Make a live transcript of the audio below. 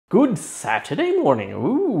Good Saturday morning.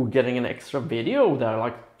 Ooh, getting an extra video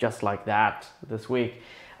there, just like that this week.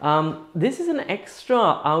 This is an extra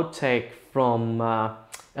outtake from a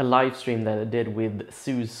live stream that I did with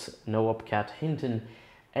Suz Hinton,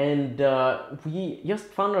 and we just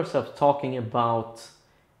found ourselves talking about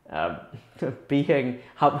being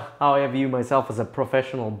how I view myself as a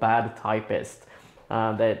professional bad typist.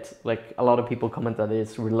 That a lot of people comment that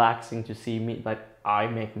it's relaxing to see me that I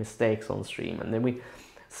make mistakes on stream, and then we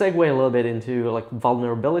segue a little bit into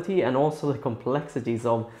vulnerability and also the complexities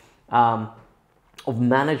of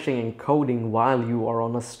managing and coding while you are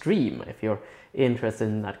on a stream. If you're interested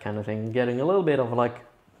in that kind of thing, getting a little bit of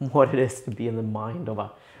what it is to be in the mind of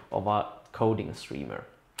a coding streamer.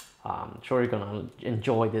 I'm sure you're gonna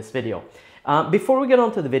enjoy this video. Before we get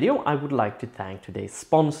on to the video, I would like to thank today's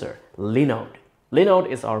sponsor, Linode. Linode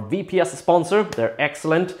is our VPS sponsor. They're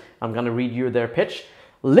excellent. I'm gonna read you their pitch.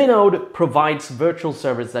 Linode provides virtual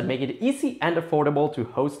servers that make it easy and affordable to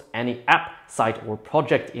host any app, site, or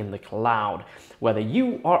project in the cloud. Whether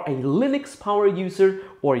you are a Linux power user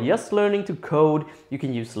or just learning to code, you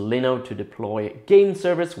can use Linode to deploy game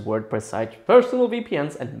servers, WordPress sites, personal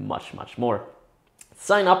VPNs, and much, much more.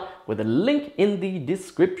 Sign up with the link in the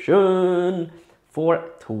description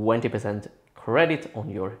for 20% credit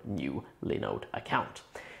on your new Linode account.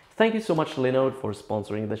 Thank you so much, Linode, for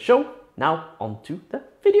sponsoring the show. Now on to the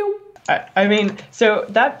video. I mean, so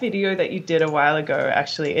that video that you did a while ago,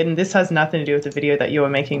 actually, and this has nothing to do with the video that you were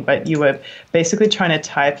making, but you were basically trying to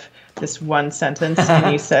type this one sentence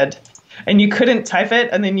and you said, and you couldn't type it,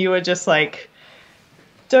 and then you were just like,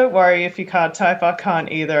 don't worry if you can't type, I can't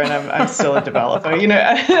either, and I'm still a developer. You know,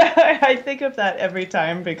 I think of that every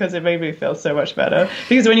time because it made me feel so much better.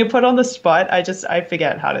 Because when you put on the spot, I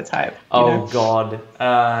forget how to type. Oh God,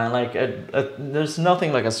 there's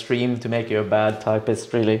nothing like a stream to make you a bad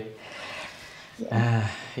typist, really. I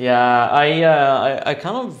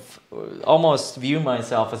kind of almost view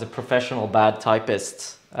myself as a professional bad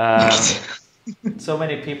typist. So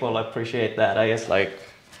many people appreciate that. I guess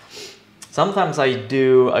sometimes I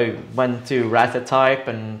went to Ratatype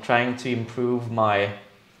and trying to improve my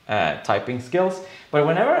typing skills, but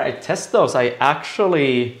whenever I test those, I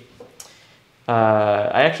actually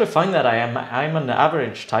find that I'm an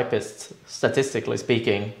average typist, statistically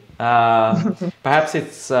speaking. Perhaps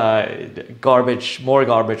it's more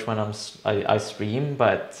garbage when I stream,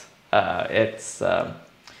 but it's I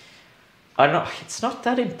don't know. It's not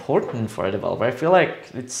that important for a developer. I feel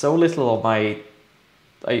like it's so little of my.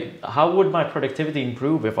 How would my productivity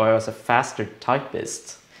improve if I was a faster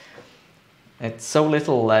typist? It's so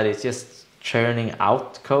little that it's just churning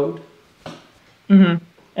out code. Mm-hmm.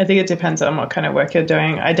 I think it depends on what kind of work you're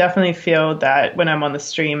doing. I definitely feel that when I'm on the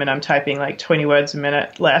stream and I'm typing 20 words a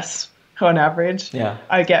minute less on average,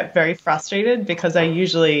 I get very frustrated because I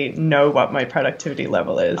usually know what my productivity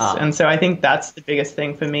level is. And so I think that's the biggest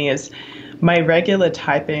thing for me is my regular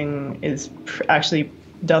typing is actually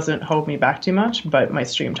doesn't hold me back too much, but my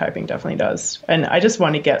stream typing definitely does. And I just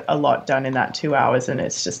want to get a lot done in that 2 hours, and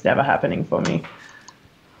it's just never happening for me.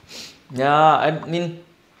 Yeah, I mean,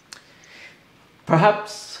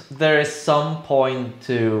 perhaps there is some point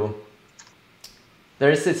to...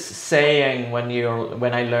 There is this saying when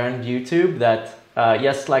I learned YouTube that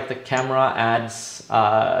yes, the camera adds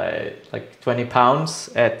 20 pounds,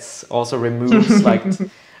 it also removes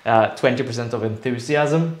 20% of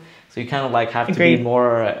enthusiasm. So you kind of have to be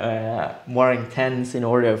more intense in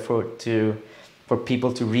order for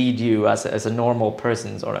people to read you as a normal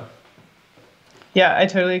person, sort of. Yeah, I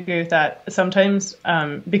totally agree with that. Sometimes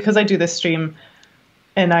because I do this stream,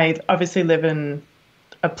 and I obviously live in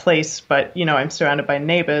a place, but I'm surrounded by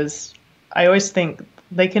neighbors. I always think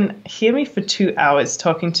they can hear me for 2 hours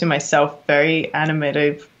talking to myself, very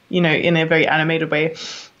animated, in a very animated way.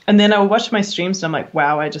 And then I'll watch my streams and I'm like,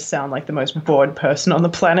 wow, I just sound like the most bored person on the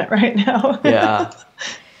planet right now. Yeah.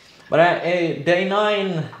 But Day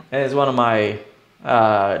 9 is one of my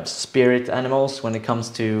spirit animals when it comes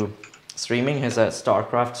to streaming. He's a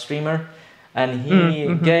StarCraft streamer. And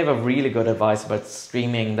he gave a really good advice about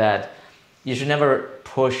streaming, that you should never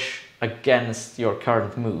push against your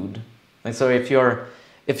current mood. And so if you're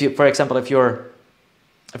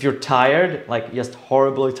tired, just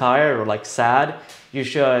horribly tired or sad, you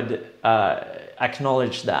should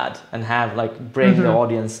acknowledge that and bring the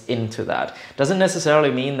audience into that. Doesn't necessarily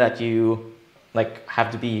mean that you have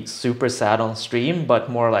to be super sad on stream, but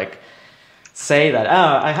more say that,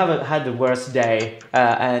 I haven't had the worst day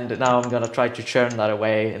and now I'm gonna try to churn that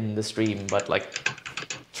away in the stream, but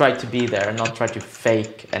try to be there and not try to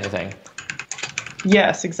fake anything.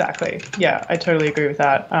 Yes, exactly. Yeah, I totally agree with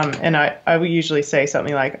that. And I would usually say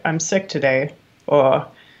something like, I'm sick today, or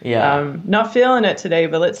Yeah. Not feeling it today,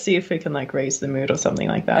 but let's see if we can like raise the mood or something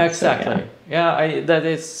like that. Exactly. So, yeah, that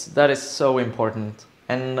is so important.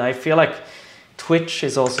 And I feel like Twitch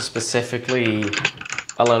is also specifically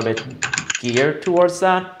a little bit geared towards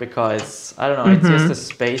that, because I don't know, it's just a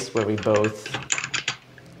space where we both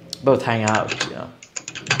hang out, you know.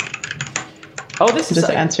 Oh, this is just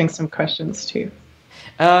answering some questions too.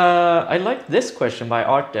 I like this question by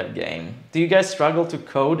Art Dev Game. Do you guys struggle to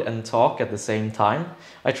code and talk at the same time?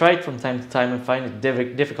 I try it from time to time and find it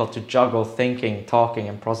difficult to juggle thinking, talking,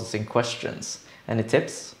 and processing questions. Any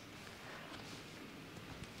tips?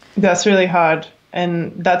 That's really hard.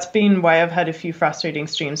 And that's been why I've had a few frustrating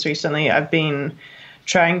streams recently. I've been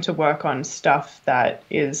trying to work on stuff that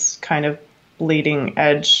is kind of bleeding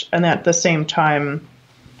edge, and at the same time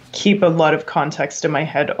keep a lot of context in my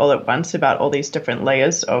head all at once about all these different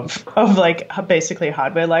layers of like basically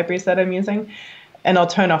hardware libraries that I'm using. And I'll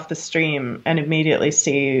turn off the stream and immediately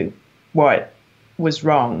see what was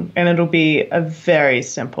wrong. And it'll be a very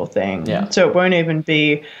simple thing. Yeah. So it won't even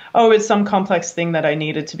be, oh, it's some complex thing that I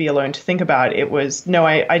needed to be alone to think about. It was, no,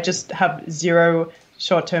 I just have zero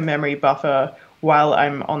short-term memory buffer while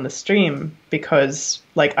I'm on the stream, because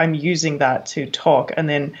like I'm using that to talk and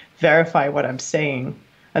then verify what I'm saying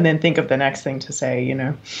and then think of the next thing to say, you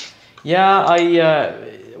know? Yeah,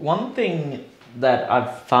 one thing that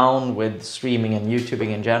I've found with streaming and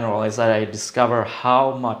YouTubing in general is that I discover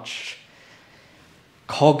how much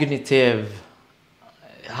cognition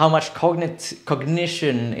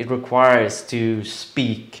it requires to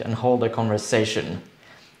speak and hold a conversation.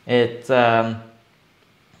 It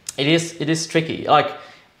is tricky. Like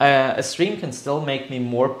a stream can still make me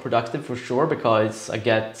more productive for sure, because I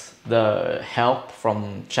get the help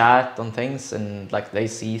from chat on things, and like they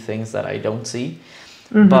see things that I don't see.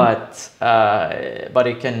 But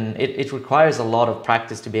it requires a lot of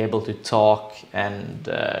practice to be able to talk and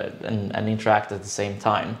interact at the same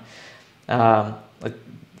time. I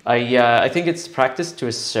think it's practice to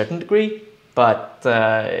a certain degree, but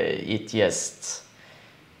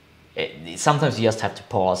sometimes you just have to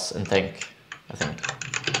pause and think, I think.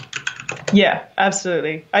 Yeah,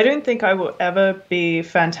 absolutely. I don't think I will ever be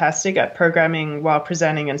fantastic at programming while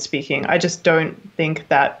presenting and speaking. I just don't think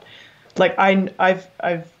that, like, I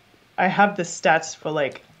have the stats for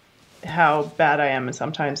like how bad I am and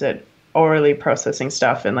sometimes at orally processing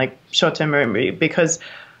stuff and like short-term memory, because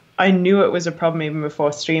I knew it was a problem even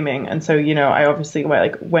before streaming. And so, you know, I obviously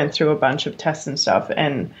went through a bunch of tests and stuff,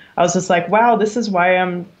 and I was just like, wow, this is why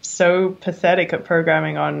I'm so pathetic at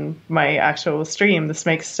programming on my actual stream. This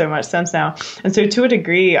makes so much sense now. And so to a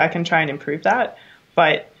degree, I can try and improve that.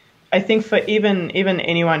 But I think for even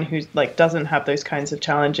anyone who like doesn't have those kinds of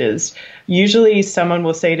challenges, usually someone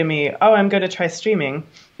will say to me, oh, I'm going to try streaming.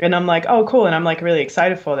 And I'm like, oh, cool. And I'm like really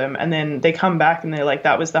excited for them. And then they come back and they're like,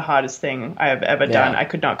 that was the hardest thing I have ever done. I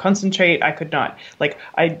could not concentrate. I could not, like,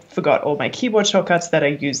 I forgot all my keyboard shortcuts that I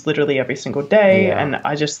use literally every single day. Yeah. And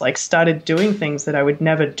I just like started doing things that I would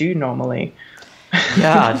never do normally.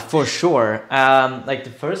 Yeah, for sure. Like the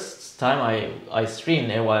first time I streamed,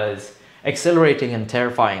 it was exhilarating and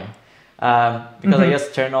terrifying. Because I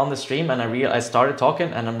just turned on the stream and I started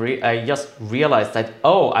talking, and I just realized that,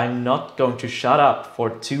 oh, I'm not going to shut up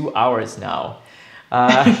for 2 hours now.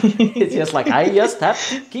 It's just like I just have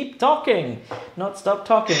to keep talking, not stop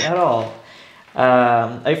talking at all.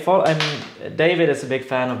 David is a big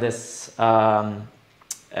fan of this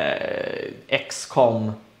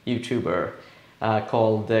XCOM YouTuber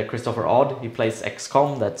called Christopher Odd. He plays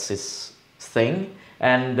XCOM, that's his thing,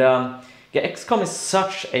 and XCOM is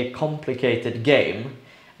such a complicated game.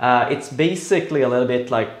 It's basically a little bit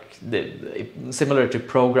like similar to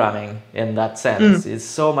programming in that sense. It's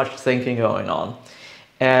so much thinking going on.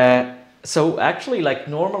 So actually, like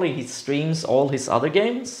normally he streams all his other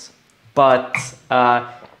games, but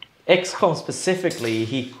XCOM specifically,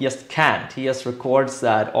 he just can't. He just records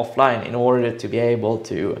that offline in order to be able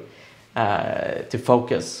to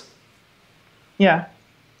focus. Yeah.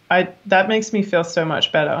 That makes me feel so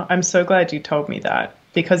much better. I'm so glad you told me that,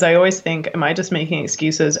 because I always think, am I just making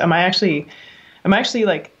excuses? Am I actually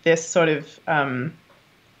like this sort of, am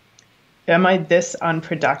I this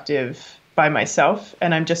unproductive by myself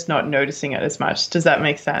and I'm just not noticing it as much? Does that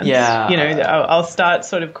make sense? Yeah. You know, I'll start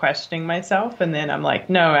sort of questioning myself, and then I'm like,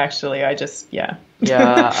 no, actually, I just, yeah.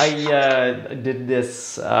 Yeah, I did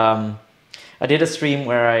this, I did a stream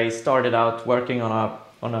where I started out working on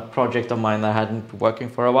a project of mine that hadn't been working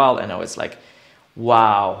for a while, and I was like,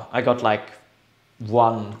 wow, I got like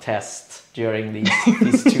one test during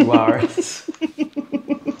these 2 hours.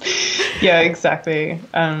 Yeah, exactly.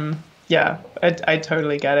 Yeah, I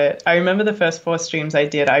totally get it. I remember the first 4 streams I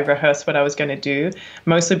did, I rehearsed what I was going to do,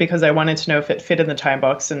 mostly because I wanted to know if it fit in the time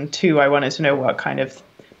box, and 2, I wanted to know what kind of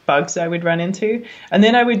bugs I would run into. And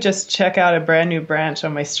then I would just check out a brand new branch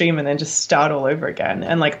on my stream and then just start all over again.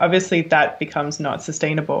 And like, obviously that becomes not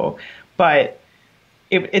sustainable, but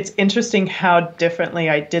it's interesting how differently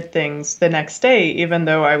I did things the next day, even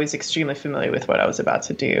though I was extremely familiar with what I was about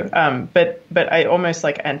to do. But I almost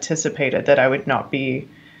like anticipated that I would not be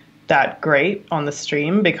that great on the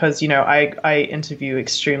stream because, you know, I interview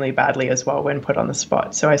extremely badly as well when put on the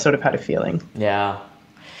spot. So I sort of had a feeling. Yeah.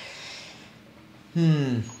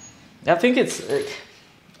 I think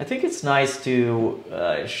it's nice to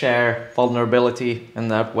share vulnerability in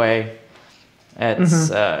that way. It's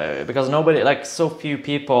because nobody, like, so few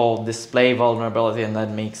people display vulnerability, and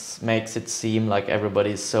that makes it seem like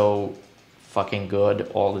everybody's so fucking good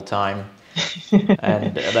all the time.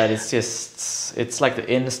 And that it's like the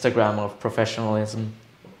Instagram of professionalism.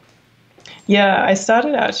 Yeah, I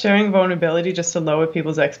started out sharing vulnerability just to lower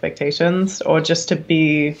people's expectations, or just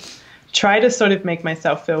to try to sort of make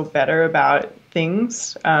myself feel better about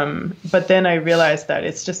things. But then I realized that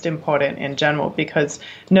it's just important in general, because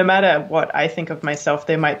no matter what I think of myself,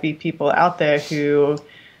 there might be people out there who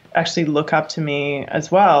actually look up to me as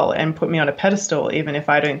well and put me on a pedestal, even if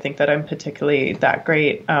I don't think that I'm particularly that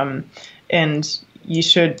great. And you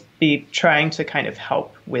should be trying to kind of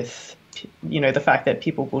help with, you know, the fact that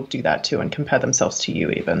people will do that too and compare themselves to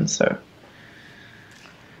you even. So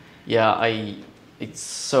yeah, it's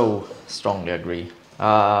so strongly agree.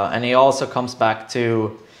 And it also comes back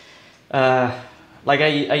to, like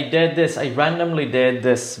I randomly did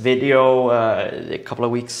this video a couple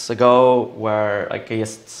of weeks ago where I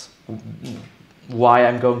guessed why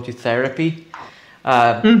I'm going to therapy.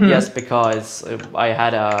 Yes, because I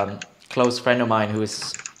had a close friend of mine who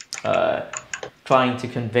is trying to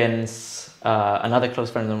convince another close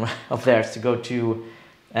friend of theirs to go to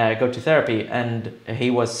therapy, and he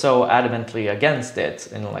was so adamantly against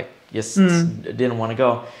it and like just didn't want to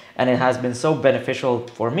go. And it has been so beneficial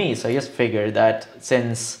for me. So I just figured that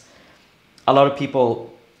since a lot of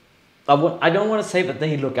people, I don't want to say that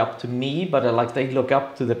they look up to me, but like they look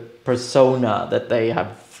up to the persona that they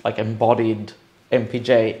have like embodied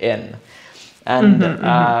MPJ in. And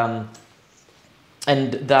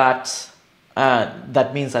and that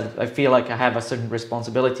means that I feel like I have a certain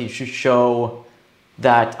responsibility to show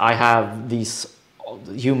that I have these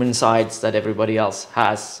human sides that everybody else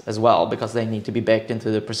has as well, because they need to be baked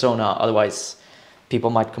into the persona. Otherwise,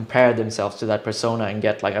 people might compare themselves to that persona and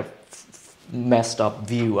get like a messed up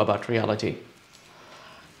view about reality.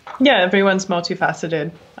 Yeah, everyone's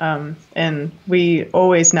multifaceted, and we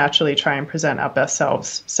always naturally try and present our best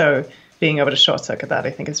selves. So being able to short circuit that,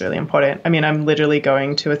 I think, is really important. I mean, I'm literally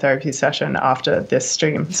going to a therapy session after this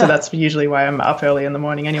stream. So that's usually why I'm up early in the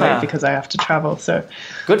morning anyway, because I have to travel. So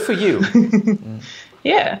good for you.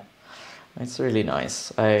 Yeah. It's really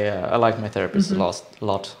nice. I like my therapist a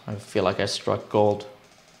lot. I feel like I struck gold.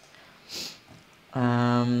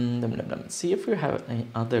 Let's see if we have any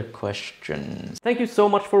other questions. Thank you so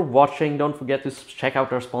much for watching. Don't forget to check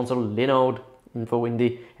out our sponsor Linode, info in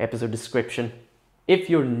the episode description.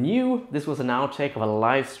 If you're new, this was an outtake of a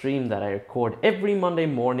live stream that I record every Monday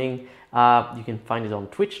morning. You can find it on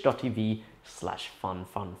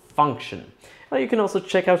twitch.tv/funfunfunction. You can also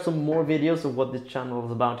check out some more videos of what this channel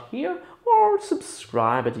is about here, or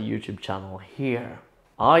subscribe at the YouTube channel here.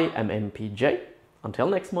 I am MPJ. Until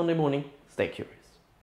next Monday morning, stay curious.